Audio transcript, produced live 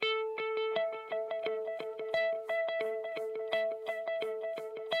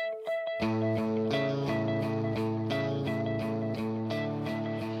Hey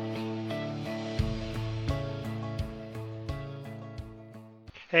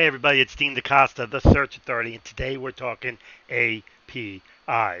everybody, it's Dean DaCosta, the Search Authority, and today we're talking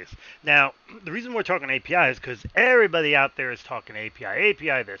APIs. Now, the reason we're talking API is because everybody out there is talking API.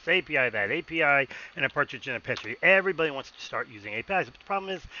 API this, API that, API and a partridge in a pear tree. Everybody wants to start using APIs, but the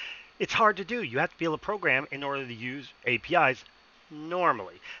problem is it's hard to do. You have to be able to program in order to use APIs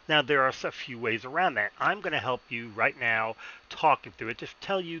normally. Now, there are a few ways around that. I'm going to help you right now talking through it, just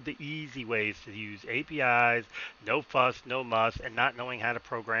tell you the easy ways to use APIs, no fuss, no muss, and not knowing how to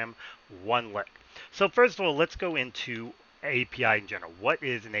program one lick. So first of all, let's go into API in general. What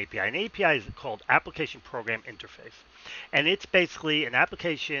is an API? An API is called Application Program Interface, and it's basically an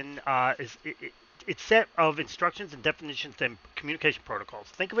application. It's set of instructions and definitions and communication protocols.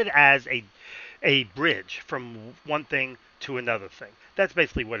 Think of it as a bridge from one thing to another thing. That's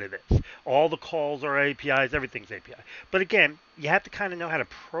basically what it is. All the calls are APIs, everything's API. But again, you have to kind of know how to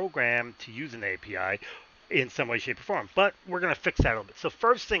program to use an API in some way, shape, or form. But we're going to fix that a little bit. So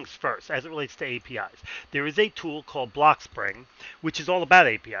first things first, as it relates to APIs, there is a tool called BlockSpring, which is all about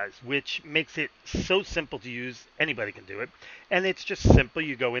APIs, which makes it so simple to use. Anybody can do it. And it's just simple.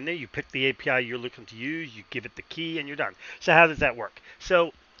 You go in there, you pick the API you're looking to use, you give it the key, and you're done. So how does that work?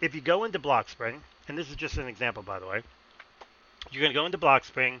 So if you go into BlockSpring, and this is just an example, by the way, you're going to go into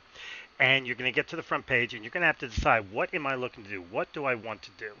BlockSpring and you're going to get to the front page and you're going to have to decide, what am I looking to do? What do I want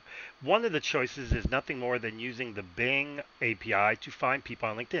to do? One of the choices is nothing more than using the Bing API to find people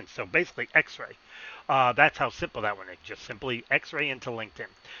on LinkedIn. So basically X-Ray. That's how simple that one is. Just simply X-Ray into LinkedIn.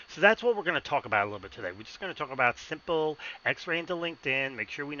 So that's what we're going to talk about a little bit today. We're just going to talk about simple X-Ray into LinkedIn, make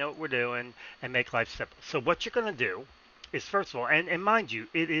sure we know what we're doing, and make life simple. So what you're going to do is, first of all, and mind you,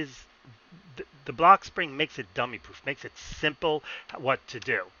 it is the BlockSpring makes it dummy proof, makes it simple what to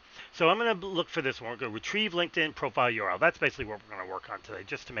do. So I'm going to look for this one. We're going to retrieve LinkedIn profile URL. That's basically what we're going to work on today,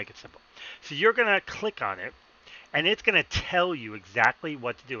 just to make it simple. So you're going to click on it, and it's going to tell you exactly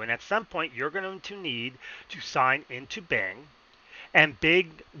what to do. And at some point, you're going to need to sign into Bing. And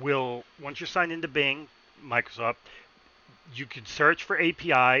Bing will, once you're signed into Bing, Microsoft, you can search for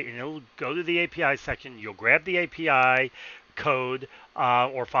API, and it'll go to the API section. You'll grab the API code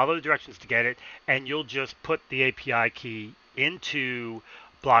or follow the directions to get it, and you'll just put the API key into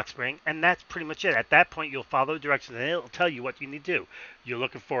BlockSpring, and that's pretty much it. At that point, you'll follow the directions, and it'll tell you what you need to do. You're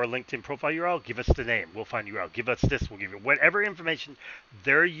looking for a LinkedIn profile URL, give us the name. We'll find URL. Give us this, we'll give you whatever information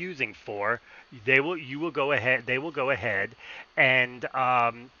they're using for. They will go ahead and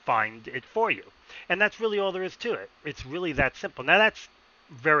find it for you. And that's really all there is to it. It's really that simple. Now that's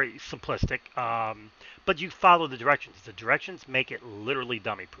very simplistic, but you follow the directions. The directions make it literally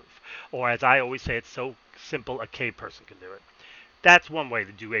dummy proof. Or as I always say, it's so simple a cave person can do it. That's one way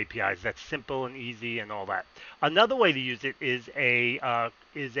to do APIs. That's simple and easy and all that. Another way to use it is a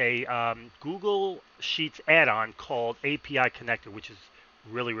Google Sheets add-on called API Connector, which is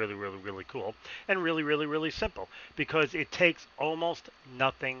really, really, really, really cool and really, really, really simple because it takes almost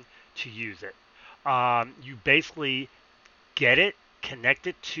nothing to use it. You basically get it, connect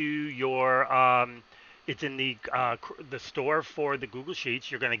it to your. It's in the store for the Google Sheets.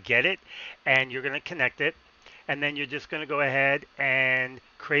 You're going to get it, and you're going to connect it, and then you're just going to go ahead and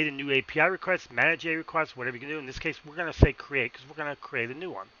create a new API request, manage a request, whatever you can do. In this case, we're going to say create because we're going to create a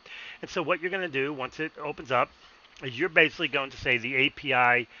new one. And so what you're going to do once it opens up is you're basically going to say the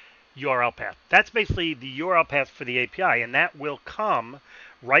API URL path. That's basically the URL path for the API, and that will come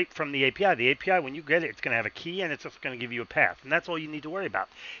right from the API. The API, when you get it, it's going to have a key and it's just going to give you a path. And that's all you need to worry about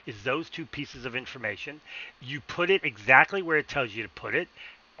is those two pieces of information. You put it exactly where it tells you to put it,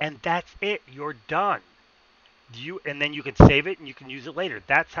 and that's it. You're done. And then you can save it and you can use it later.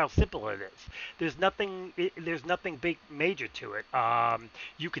 That's how simple it is. There's nothing big major to it.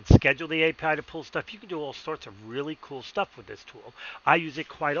 You can schedule the API to pull stuff. You can do all sorts of really cool stuff with this tool. I use it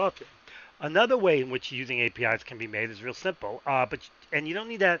quite often. Another way in which using APIs can be made is real simple. And you don't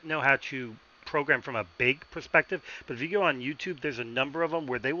need to know how to program from a big perspective. But if you go on YouTube, there's a number of them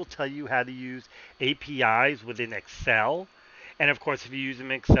where they will tell you how to use APIs within Excel. And of course, if you use them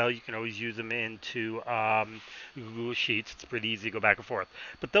in Excel, you can always use them into Google Sheets. It's pretty easy to go back and forth.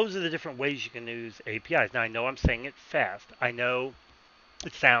 But those are the different ways you can use APIs. Now, I know I'm saying it fast. I know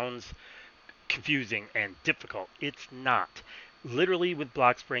it sounds confusing and difficult. It's not. Literally, with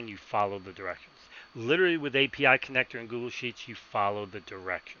BlockSpring, you follow the directions. Literally with API connector and Google Sheets, you follow the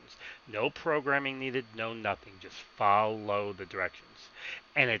directions. No programming needed, no nothing. Just follow the directions.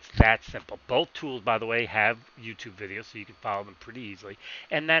 And it's that simple. Both tools, by the way, have YouTube videos, so you can follow them pretty easily.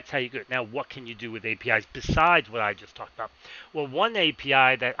 And that's how you do it. Now, what can you do with APIs besides what I just talked about? Well, one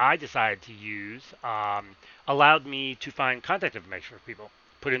API that I decided to use allowed me to find contact information for people.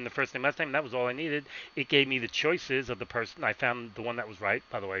 Put in the first name, last name, that was all I needed. It gave me the choices of the person. I found the one that was right,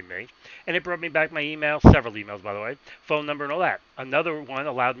 by the way, me. And it brought me back my email, several emails, by the way, phone number and all that. Another one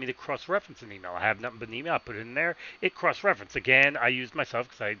allowed me to cross-reference an email. I have nothing but an email. I put it in there. It cross-referenced. Again, I used myself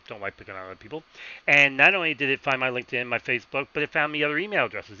because I don't like picking on other people. And not only did it find my LinkedIn, my Facebook, but it found me other email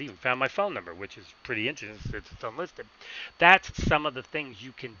addresses, even found my phone number, which is pretty interesting since it's unlisted. That's some of the things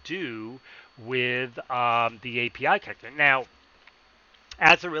you can do with the API connector. Now,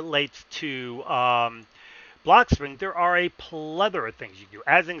 as it relates to Blockstream, there are a plethora of things you can do.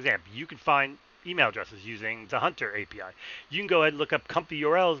 As an example, you can find email addresses using the Hunter API. You can go ahead and look up company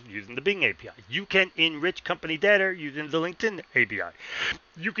URLs using the Bing API. You can enrich company data using the LinkedIn API.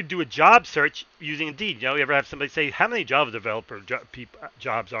 You can do a job search using Indeed. You ever have somebody say, how many Java developer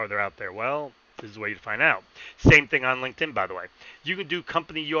jobs are there out there? Well, this is the way to find out. Same thing on LinkedIn, by the way. You can do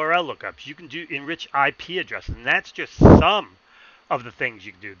company URL lookups. You can do enrich IP addresses, and that's just some of the things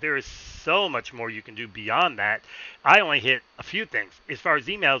you can do. There is so much more you can do beyond that. I only hit a few things. As far as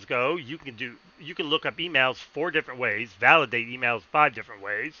emails go, you can look up emails 4 different ways, validate emails 5 different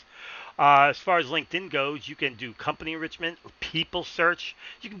ways. As far as LinkedIn goes, you can do company enrichment, people search.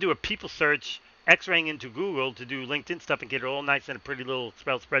 You can do a people search, X-raying into Google to do LinkedIn stuff and get it all nice in a pretty little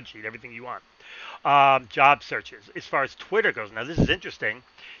Excel spreadsheet, everything you want. Job searches. As far as Twitter goes, now this is interesting.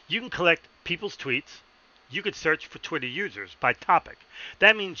 You can collect people's tweets. You could search for Twitter users by topic.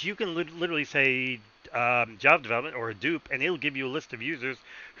 That means you can literally say Java development or Hadoop, and it'll give you a list of users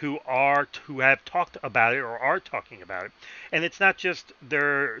who have talked about it or are talking about it. And it's not just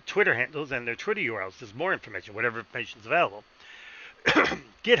their Twitter handles and their Twitter URLs. There's more information, whatever information is available.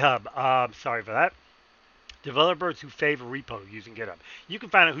 GitHub. Sorry for that. Developers who favor repo using GitHub. You can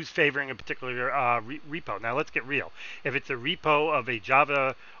find out who's favoring a particular repo. Now let's get real. If it's a repo of a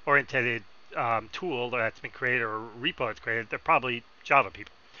Java-oriented tool that's been created or a repo that's created, they're probably Java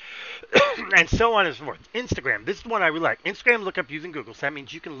people. And so on and so forth. Instagram. This is one I really like. Instagram lookup using Google. So that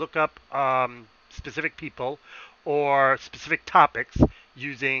means you can look up specific people or specific topics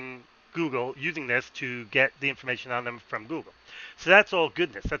using Google, using this to get the information on them from Google. So that's all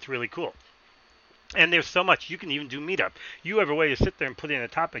goodness. That's really cool. And there's so much. You can even do Meetup. You have a way to sit there and put in a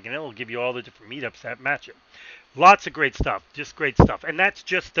topic, and it'll give you all the different meetups that match it. Lots of great stuff. Just great stuff. And that's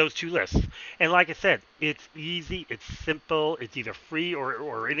just those 2 lists. And like I said, it's easy. It's simple. It's either free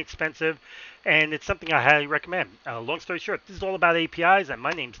or inexpensive. And it's something I highly recommend. Long story short, this is all about APIs. And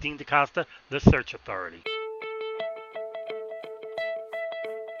my name's Dean DaCosta, the Search Authority.